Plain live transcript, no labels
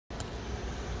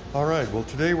All right, well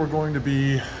today we're going to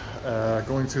be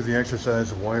going through the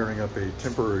exercise of wiring up a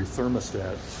temporary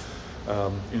thermostat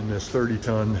in this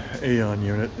 30-ton AAON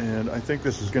unit, and I think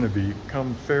this is going to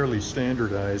become fairly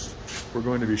standardized. We're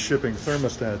going to be shipping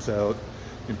thermostats out,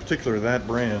 in particular that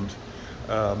brand,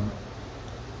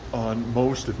 on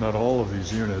most, if not all, of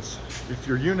these units. If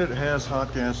your unit has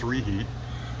hot gas reheat,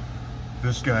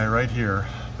 this guy right here,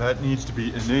 that needs to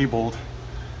be enabled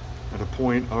at a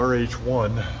point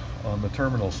RH1 on the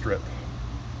terminal strip.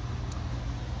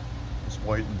 This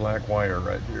white and black wire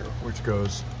right here, which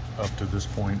goes up to this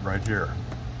point right here.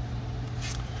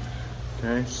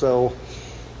 Okay, so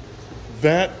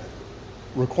that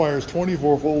requires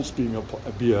 24 volts be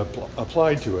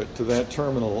applied to it, to that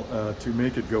terminal, to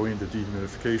make it go into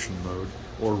dehumidification mode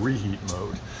or reheat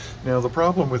mode. Now the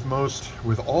problem with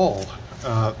all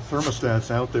thermostats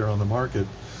out there on the market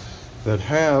that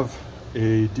have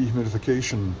a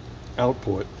dehumidification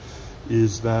output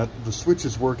is that the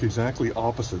switches work exactly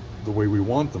opposite the way we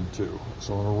want them to.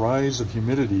 So on a rise of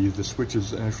humidity, the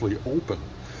switches actually open.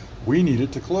 We need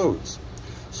it to close.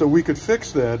 So we could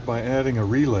fix that by adding a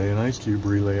relay, an ice cube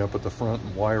relay up at the front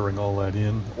and wiring all that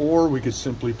in, or we could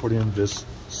simply put in this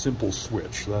simple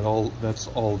switch. That's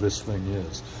all this thing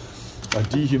is. A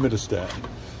dehumidistat.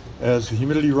 As the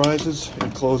humidity rises,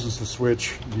 it closes the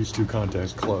switch, these two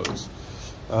contacts close.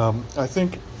 I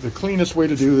think the cleanest way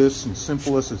to do this and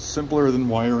simplest, it's simpler than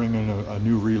wiring in a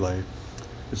new relay,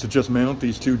 is to just mount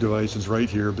these two devices right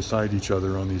here beside each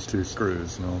other on these two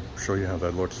screws. And I'll show you how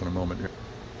that looks in a moment here.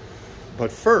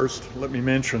 But first, let me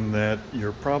mention that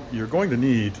you're going to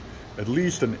need at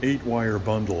least an 8-wire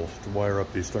bundle to wire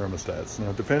up these thermostats.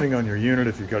 Now, depending on your unit,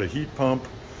 if you've got a heat pump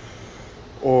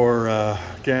or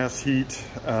gas heat,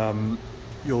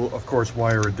 you'll of course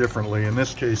wire it differently. In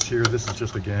this case here, this is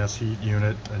just a gas heat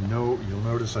unit, and you'll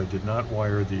notice I did not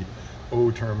wire the O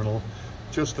terminal,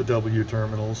 just the W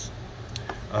terminals.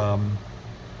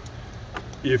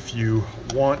 If you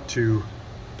want to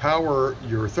power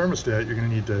your thermostat, you're going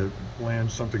to need to land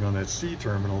something on that C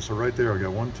terminal. So right there I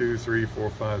got 1, 2, 3, 4,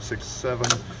 5, 6,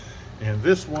 7, and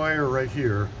this wire right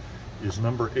here is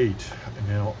number 8. And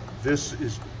now this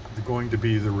is going to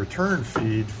be the return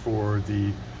feed for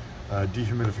the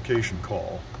dehumidification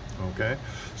call. Okay,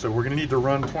 so we're going to need to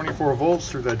run 24 volts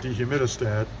through that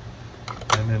dehumidistat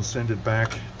and then send it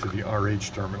back to the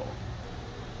RH terminal.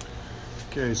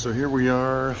 Okay, so here we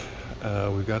are.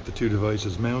 We've got the two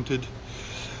devices mounted.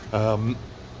 Got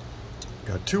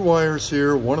 2 wires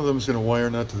here. One of them is going to wire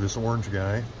nut to this orange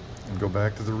guy and go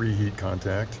back to the reheat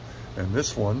contact, and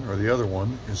this one, or the other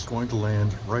one, is going to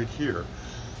land right here.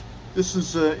 This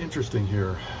is interesting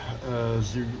here.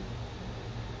 As you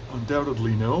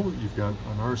undoubtedly know, you've got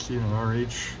an RC and an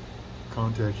RH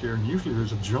contact here, and usually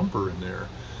there's a jumper in there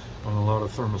on a lot of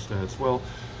thermostats. Well,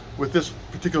 with this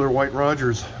particular White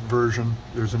Rogers version,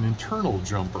 there's an internal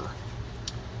jumper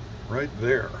right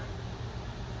there.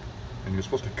 And you're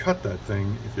supposed to cut that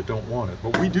thing if you don't want it,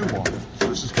 but we do want it, so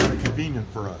this is kind of convenient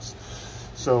for us.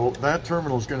 So that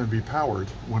terminal is going to be powered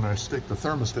when I stick the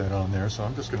thermostat on there, so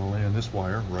I'm just going to land this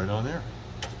wire right on there.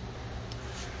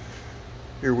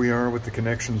 Here we are with the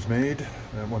connections made,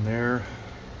 that one there.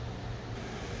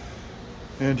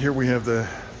 And here we have the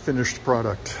finished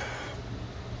product.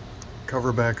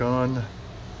 Cover back on,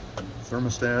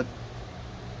 thermostat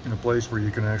in a place where you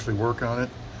can actually work on it.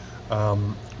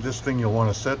 This thing you'll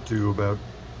want to set to about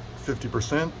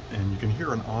 50%, and you can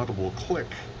hear an audible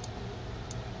click.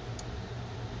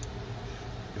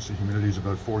 I guess the humidity is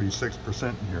about 46%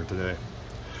 in here today.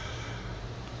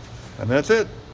 And that's it.